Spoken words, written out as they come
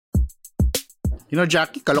You know,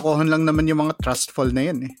 Jackie, kalokohan lang naman yung mga trust fall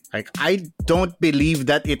na yan eh. Like, I don't believe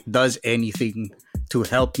that it does anything to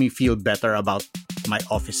help me feel better about my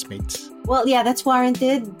office mates. Well, yeah, that's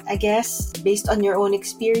warranted, I guess, based on your own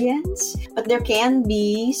experience. But there can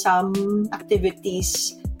be some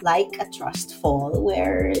activities like a trust fall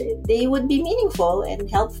where they would be meaningful and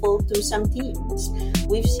helpful to some teams.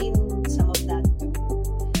 We've seen some of that too.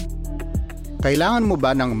 Kailangan mo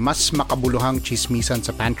ba ng mas makabuluhang chismisan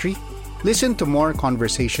sa pantry? Listen to more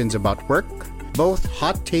conversations about work, both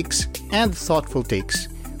hot takes and thoughtful takes,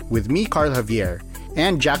 with me, Carl Javier,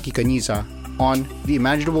 and Jackie Caniza on The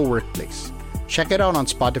Imaginable Workplace. Check it out on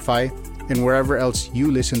Spotify and wherever else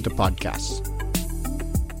you listen to podcasts.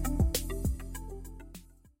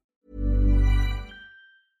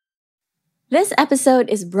 This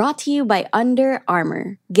episode is brought to you by Under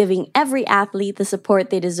Armour, giving every athlete the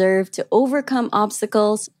support they deserve to overcome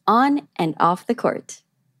obstacles on and off the court.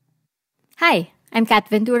 Hi, I'm Kat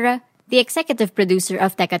Ventura, the executive producer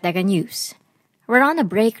of Teka Teka News. We're on a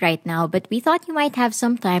break right now, but we thought you might have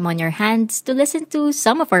some time on your hands to listen to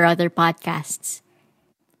some of our other podcasts.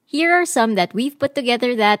 Here are some that we've put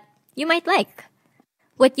together that you might like.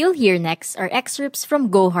 What you'll hear next are excerpts from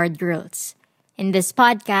Go Hard Girls. In this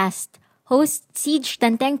podcast, host Siege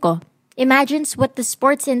Tantenko imagines what the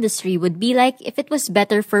sports industry would be like if it was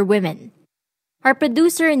better for women. Our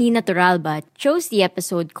producer Nina Toralba chose the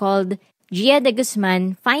episode called Gia de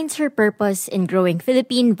Guzman Finds Her Purpose in Growing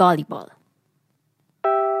Philippine Volleyball.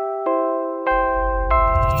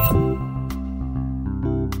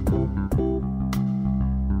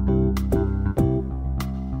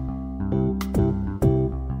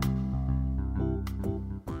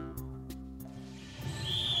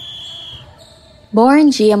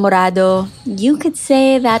 Born Gia Morado, you could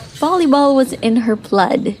say that volleyball was in her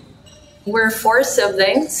blood. We're 4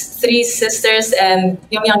 siblings, 3 sisters, and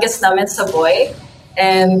yung youngest namin sa boy.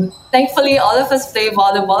 And thankfully, all of us play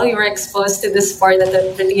volleyball. We were exposed to the sport at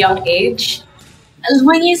a pretty young age.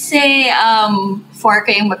 When you say 4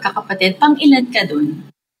 kayong magkakapatid, pang ilan ka dun?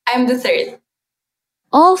 I'm the 3rd.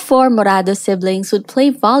 All 4 Morado siblings would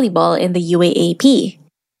play volleyball in the UAAP.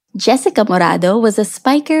 Jessica Morado was a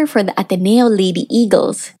spiker for the Ateneo Lady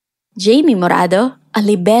Eagles. Jamie Morado, a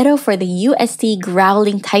libero for the UST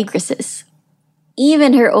Growling Tigresses.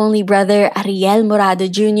 Even her only brother, Ariel Morado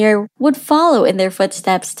Jr., would follow in their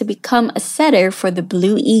footsteps to become a setter for the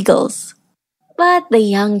Blue Eagles. But the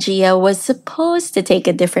young Gia was supposed to take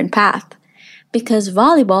a different path, because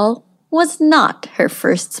volleyball was not her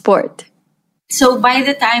first sport. So by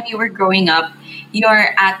the time you were growing up,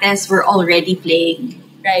 your ates were already playing.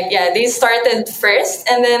 Right, yeah, they started first,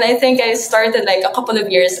 and then I think I started like a couple of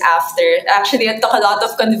years after. Actually, it took a lot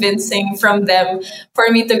of convincing from them for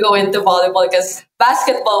me to go into volleyball because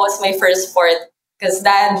basketball was my first sport because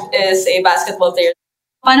Dad is a basketball player.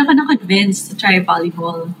 Paano ka na-convinced to try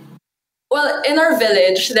volleyball? Well, in our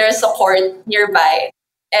village, there's a court nearby,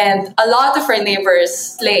 and a lot of our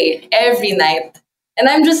neighbors play every night. And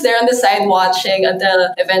I'm just there on the side watching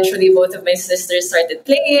until eventually both of my sisters started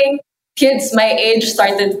playing. Kids my age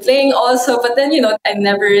started playing also, but then, I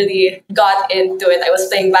never really got into it. I was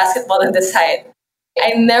playing basketball on the side.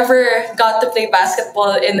 I never got to play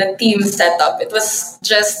basketball in a team setup. It was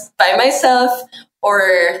just by myself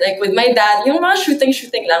or like with my dad, yung mga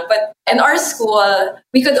shooting lang. But in our school,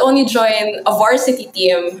 we could only join a varsity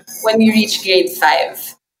team when we reached grade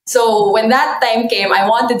 5. So when that time came, I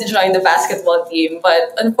wanted to join the basketball team.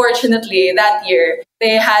 But unfortunately, that year,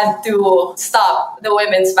 they had to stop the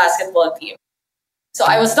women's basketball team. So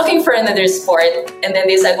I was looking for another sport. And then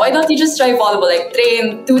they said, why don't you just try volleyball? Like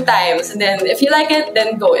train 2 times. And then if you like it,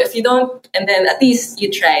 then go. If you don't, and then at least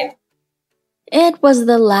you tried. It was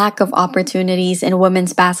the lack of opportunities in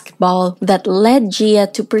women's basketball that led Gia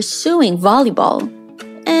to pursuing volleyball.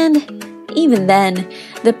 And even then,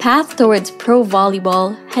 the path towards pro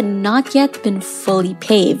volleyball had not yet been fully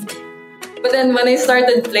paved. But then when I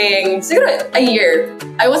started playing, siguro a year,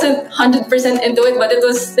 I wasn't 100% into it, but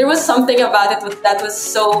there was something about it that was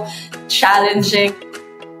so challenging.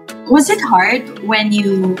 Was it hard when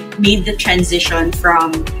you made the transition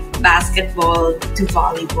from basketball to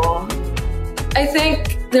volleyball? I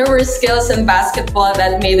think there were skills in basketball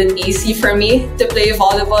that made it easy for me to play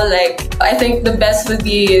volleyball. Like, I think the best would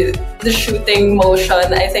be the shooting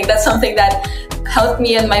motion. I think that's something that helped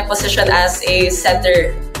me in my position as a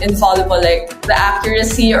setter in volleyball. Like the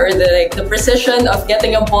accuracy or the precision of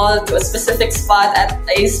getting a ball to a specific spot at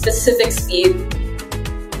a specific speed.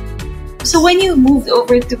 So when you moved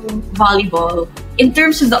over to volleyball, in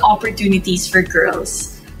terms of the opportunities for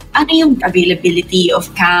girls, ano yung availability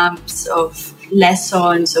of camps, of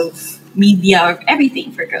lessons, of media, of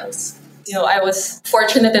everything for girls? I was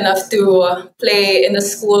fortunate enough to play in a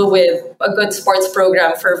school with a good sports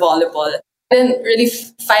program for volleyball. I didn't really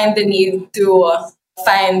find the need to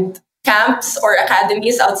find camps or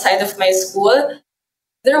academies outside of my school.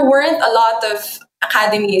 There weren't a lot of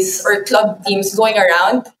academies or club teams going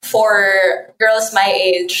around for girls my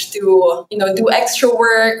age to, do extra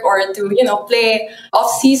work or to, play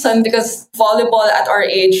off season, because volleyball at our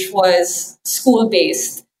age was school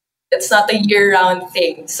based. It's not a year round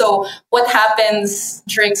thing. So what happens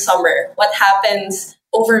during summer? What happens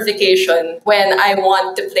over vacation when I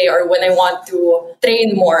want to play or when I want to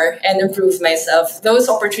train more and improve myself? Those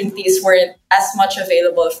opportunities weren't as much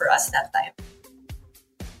available for us that time.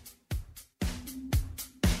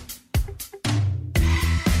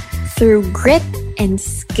 Through grit and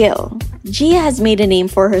skill, Gia has made a name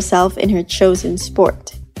for herself in her chosen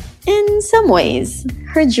sport. In some ways,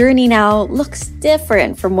 her journey now looks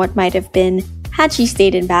different from what might have been had she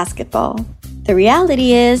stayed in basketball. The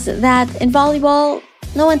reality is that in volleyball,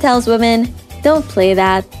 no one tells women, don't play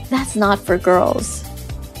that, that's not for girls.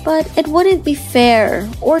 But it wouldn't be fair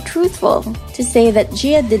or truthful to say that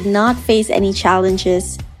Gia did not face any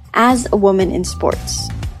challenges as a woman in sports.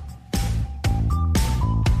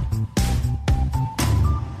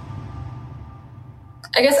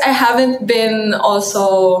 I guess I haven't been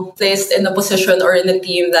also placed in a position or in a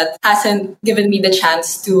team that hasn't given me the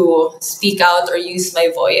chance to speak out or use my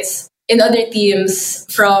voice. In other teams,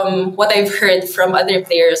 from what I've heard from other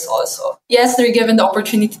players also, yes, they're given the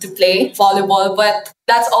opportunity to play volleyball, but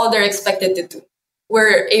that's all they're expected to do.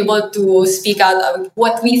 We're able to speak out of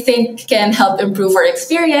what we think can help improve our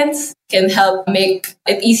experience, can help make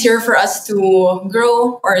it easier for us to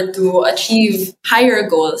grow or to achieve higher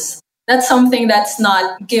goals. That's something that's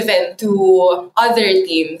not given to other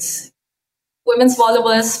teams. Women's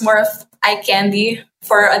volleyball is more of eye candy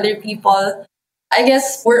for other people. I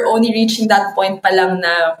guess we're only reaching that point pa lang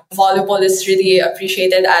na volleyball is really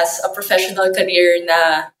appreciated as a professional career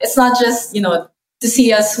na it's not just, to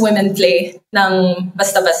see us women play ng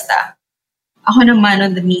basta-basta. Ako naman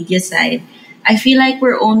on the media side, I feel like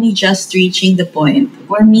we're only just reaching the point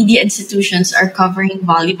where media institutions are covering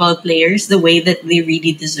volleyball players the way that they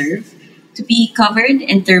really deserve to be covered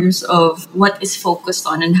in terms of what is focused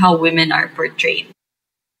on and how women are portrayed.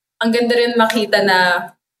 Ang ganda rin makita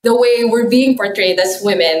na the way we're being portrayed as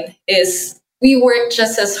women is we work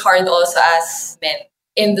just as hard also as men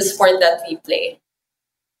in the sport that we play.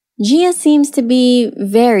 Gia seems to be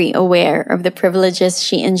very aware of the privileges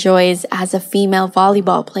she enjoys as a female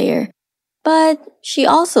volleyball player, but she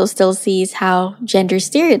also still sees how gender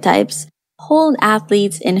stereotypes hold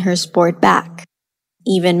athletes in her sport back,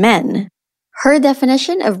 even men. Her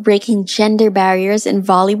definition of breaking gender barriers in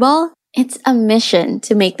volleyball, it's a mission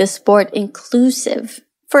to make the sport inclusive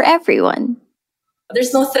for everyone.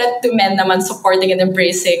 There's no threat to men naman supporting and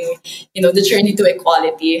embracing, the journey to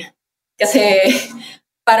equality. Kasi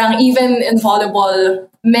parang even in volleyball,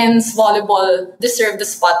 men's volleyball deserved the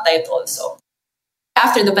spotlight also.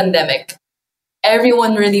 After the pandemic,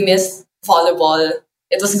 everyone really missed volleyball.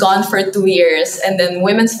 It was gone for 2 years, and then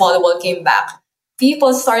women's volleyball came back.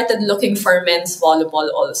 People started looking for men's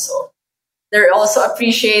volleyball also. They're also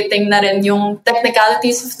appreciating na rin yung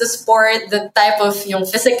technicalities of the sport, the type of yung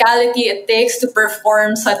physicality it takes to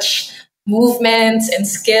perform such movements and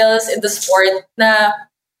skills in the sport, na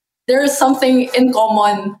there's something in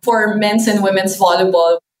common for men's and women's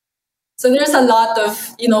volleyball. So there's a lot of,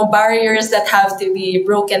 barriers that have to be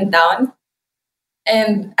broken down.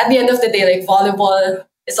 And at the end of the day, like volleyball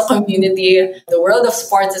is a community. The world of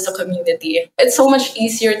sports is a community. It's so much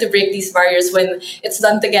easier to break these barriers when it's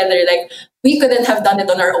done together. Like, we couldn't have done it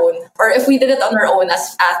on our own. Or if we did it on our own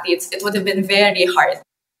as athletes, it would have been very hard.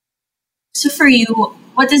 So for you,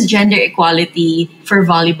 what is gender equality for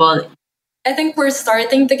volleyball? I think we're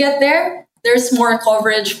starting to get there. There's more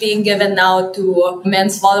coverage being given now to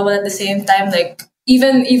men's volleyball at the same time. Like,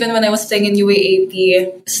 even when I was playing in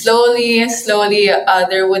UAAP, slowly,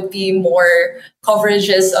 there would be more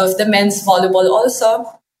coverages of the men's volleyball also.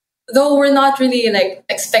 Though we're not really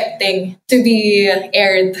expecting to be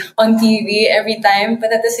aired on TV every time,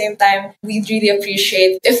 but at the same time, we'd really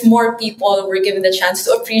appreciate if more people were given the chance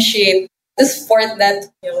to appreciate the sport that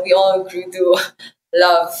we all grew to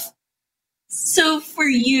love. So for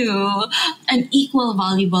you, an equal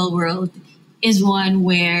volleyball world is one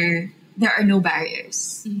where there are no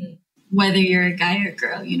barriers. Mm-hmm. Whether you're a guy or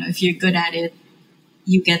girl, if you're good at it,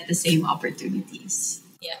 you get the same opportunities.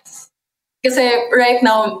 Yes. Because right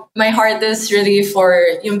now, my heart is really for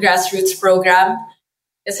yung grassroots program.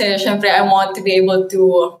 Kasi syempre, I want to be able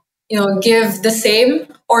to, give the same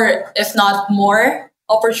or if not more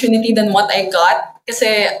opportunity than what I got.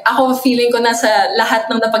 Kasi ako feeling ko na sa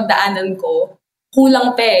lahat ng napagdaanan ko,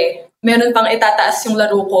 kulang pa eh. Meron pang itataas yung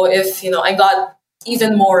laro ko if, I got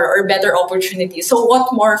even more or better opportunities. So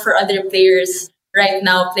what more for other players right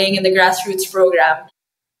now playing in the grassroots program?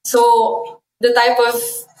 So the type of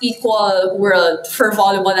equal world for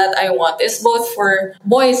volleyball that I want is both for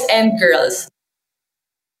boys and girls.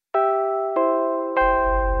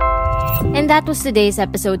 And that was today's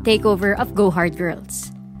episode takeover of Go Hard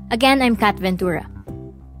Girls. Again, I'm Kat Ventura.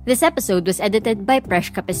 This episode was edited by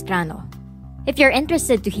Presh Capistrano. If you're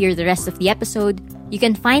interested to hear the rest of the episode, you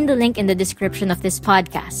can find the link in the description of this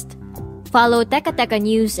podcast. Follow Teka Teka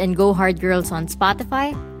News and Go Hard Girls on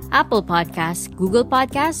Spotify, Apple Podcasts, Google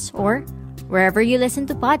Podcasts, or wherever you listen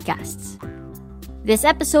to podcasts. This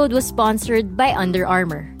episode was sponsored by Under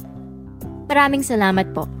Armour. Maraming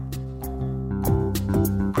salamat po.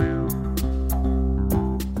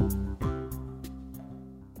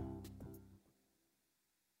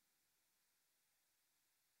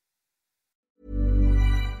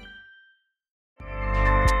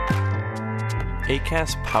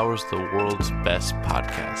 Acast powers the world's best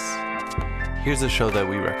podcasts. Here's a show that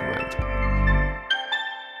we recommend.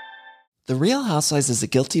 The Real Housewives is a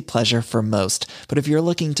guilty pleasure for most, but if you're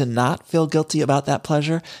looking to not feel guilty about that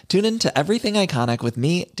pleasure, tune in to Everything Iconic with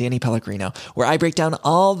me, Danny Pellegrino, where I break down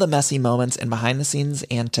all the messy moments and behind-the-scenes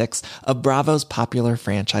antics of Bravo's popular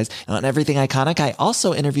franchise. And on Everything Iconic, I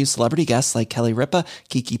also interview celebrity guests like Kelly Ripa,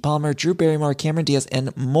 Keke Palmer, Drew Barrymore, Cameron Diaz,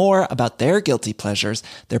 and more about their guilty pleasures,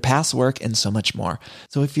 their past work, and so much more.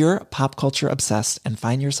 So if you're pop culture obsessed and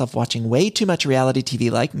find yourself watching way too much reality TV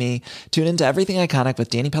like me, tune in to Everything Iconic with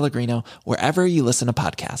Danny Pellegrino, wherever you listen to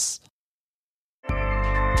podcasts.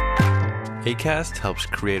 Acast helps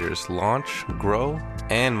creators launch, grow,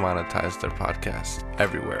 and monetize their podcasts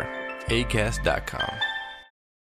everywhere. Acast.com.